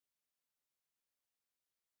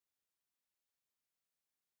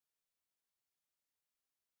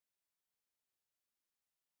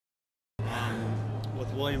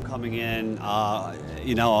William coming in,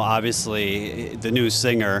 you know, obviously the new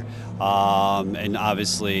singer, and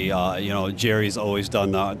obviously, you know, Jerry's always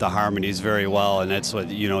done the harmonies very well, and that's what,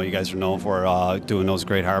 you know, you guys are known for, doing those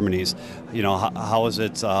great harmonies. You know, how is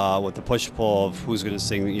it with the push-pull of who's going to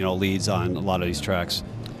sing, you know, leads on a lot of these tracks?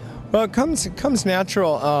 Well, it comes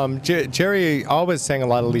natural. Jerry always sang a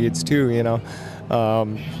lot of leads too, you know.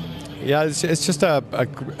 Yeah, it's just a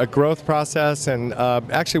growth process, and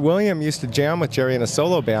actually William used to jam with Jerry in a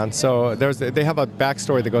solo band, so they have a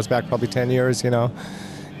backstory that goes back probably 10 years, you know.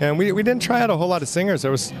 And we didn't try out a whole lot of singers. There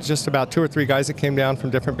was just about 2 or 3 guys that came down from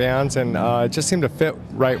different bands, and it just seemed to fit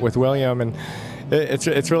right with William. And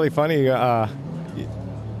it's really funny.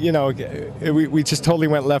 You know, we just totally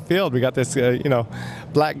went left field. We got this, you know,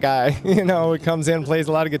 black guy, you know, who comes in, plays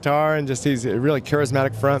a lot of guitar, and just he's a really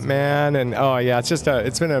charismatic front man. And oh yeah,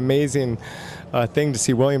 it's been an amazing thing to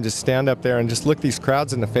see William just stand up there and just look these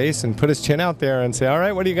crowds in the face and put his chin out there and say, all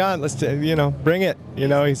right, what do you got? Let's, you know, bring it. You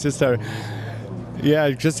know, he's just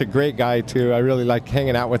just a great guy too. I really like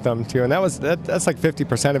hanging out with him too, and that's like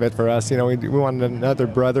 50% of it for us. You know, we wanted another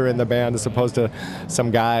brother in the band as opposed to some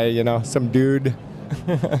guy, you know, some dude.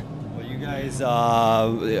 Well, you guys,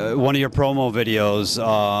 one of your promo videos,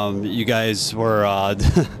 you guys were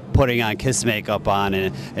putting on Kiss makeup on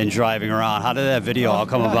and driving around. How did that video all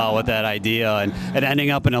come about with that idea and ending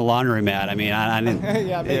up in a laundromat? I mean, I didn't,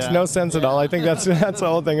 yeah, it makes no sense at all. I think that's the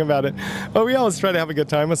whole thing about it. But we always try to have a good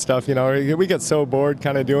time with stuff. You know, we get so bored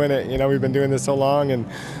kind of doing it. You know, we've been doing this so long, and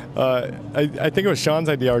I think it was Sean's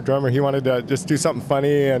idea, our drummer. He wanted to just do something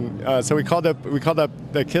funny, and so we called up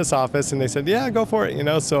the Kiss office, and they said, yeah, go for it. You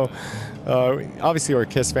know, so. Obviously we're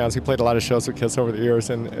Kiss fans. We played a lot of shows with Kiss over the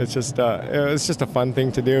years, and it's just a fun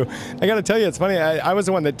thing to do. I got to tell you, it's funny. I was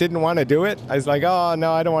the one that didn't want to do it. I was like, oh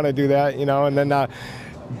no, I don't want to do that, you know. And then,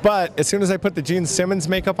 but as soon as I put the Gene Simmons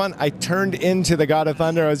makeup on, I turned into the God of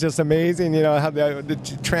Thunder. It was just amazing, you know, how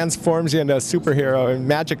it transforms you into a superhero and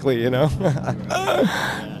magically, you know.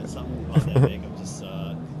 Yeah, something about that makeup. Just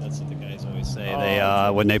that's what the guys always say.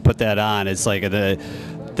 They when they put that on, it's like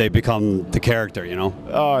they become the character, you know.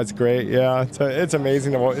 Oh, it's great, yeah. It's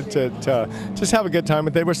amazing to just have a good time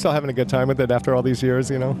with it. We're still having a good time with it after all these years,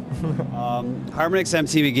 you know. Harmonix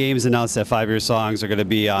MTV Games announced that 5-year songs are going to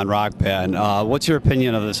be on Rock Band. What's your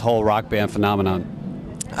opinion of this whole Rock Band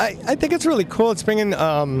phenomenon? I think it's really cool. It's bringing...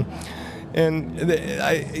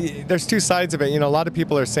 there's 2 sides of it. You know, a lot of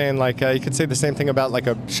people are saying, like, you could say the same thing about like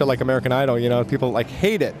a show like American Idol. You know, people like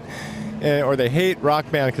hate it. Or they hate Rock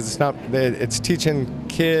Band because it's teaching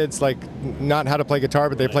kids like not how to play guitar,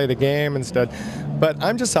 but they play the game instead. But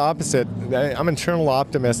I'm just the opposite. I'm an eternal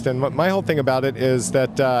optimist, and my whole thing about it is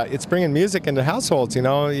that it's bringing music into households. You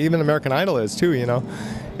know, even American Idol is too. You know,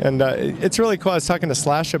 and it's really cool. I was talking to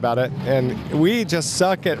Slash about it, and we just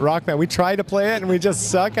suck at Rock Band. We try to play it, and we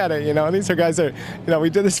just suck at it. You know, and these are guys that, you know,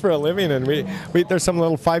 we do this for a living, and there's some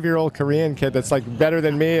little 5-year-old Korean kid that's like better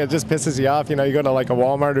than me. It just pisses you off. You know, you go to like a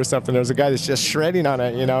Walmart or something. There's a guy that's just shredding on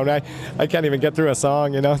it. You know, and I can't even get through a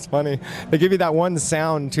song. You know, it's funny. They give you that one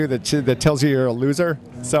sound too that tells you you're a loser.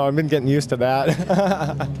 So I've been getting used to that.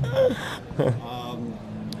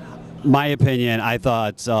 My opinion, I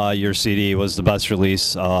thought your CD was the best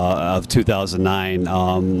release of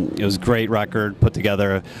 2009. It was a great record put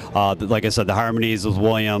together. Like I said, the harmonies with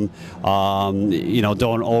William, you know,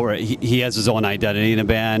 he has his own identity in the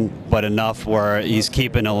band, but enough where he's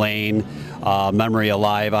keeping Elaine memory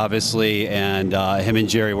alive, obviously, and him and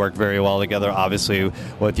Jerry work very well together, obviously,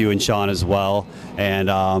 with you and Sean as well. And,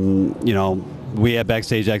 you know, we at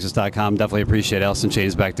BackstageAxxess.com definitely appreciate Alice in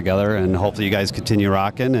Chains back together, and hopefully you guys continue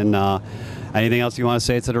rocking. And anything else you want to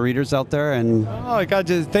say to the readers out there? And oh God,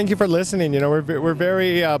 just thank you for listening. You know, we're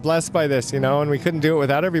very blessed by this. You know, and we couldn't do it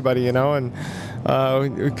without everybody. You know, and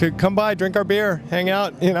we could come by, drink our beer, hang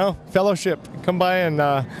out. You know, fellowship. Come by and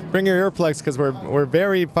bring your earplugs because we're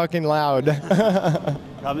very fucking loud.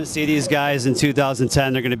 Come and see these guys in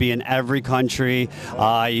 2010. They're going to be in every country.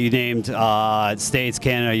 You named States,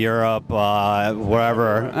 Canada, Europe,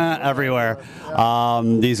 wherever, everywhere.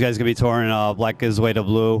 These guys are going to be touring Black Is Way to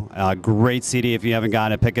Blue. Great CD. If you haven't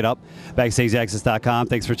gotten it, pick it up. BackstageAxxess.com.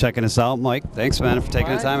 Thanks for checking us out, Mike. Thanks, man, for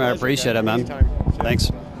taking the time. I appreciate it, man.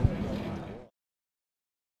 Thanks.